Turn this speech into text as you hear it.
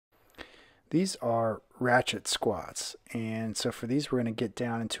These are ratchet squats, and so for these we're going to get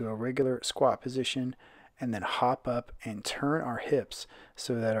down into a regular squat position and then hop up and turn our hips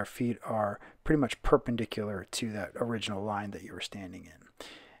so that our feet are pretty much perpendicular to that original line that you were standing in.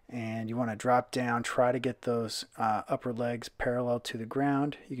 And you want to drop down, try to get those upper legs parallel to the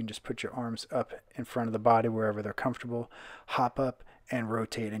ground. You can just put your arms up in front of the body wherever they're comfortable, hop up and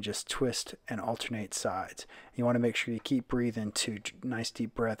rotate and just twist and alternate sides. You want to make sure you keep breathing 2 nice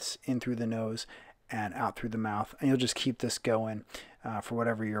deep breaths in through the nose and out through the mouth, and you'll just keep this going for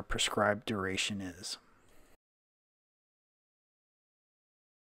whatever your prescribed duration is.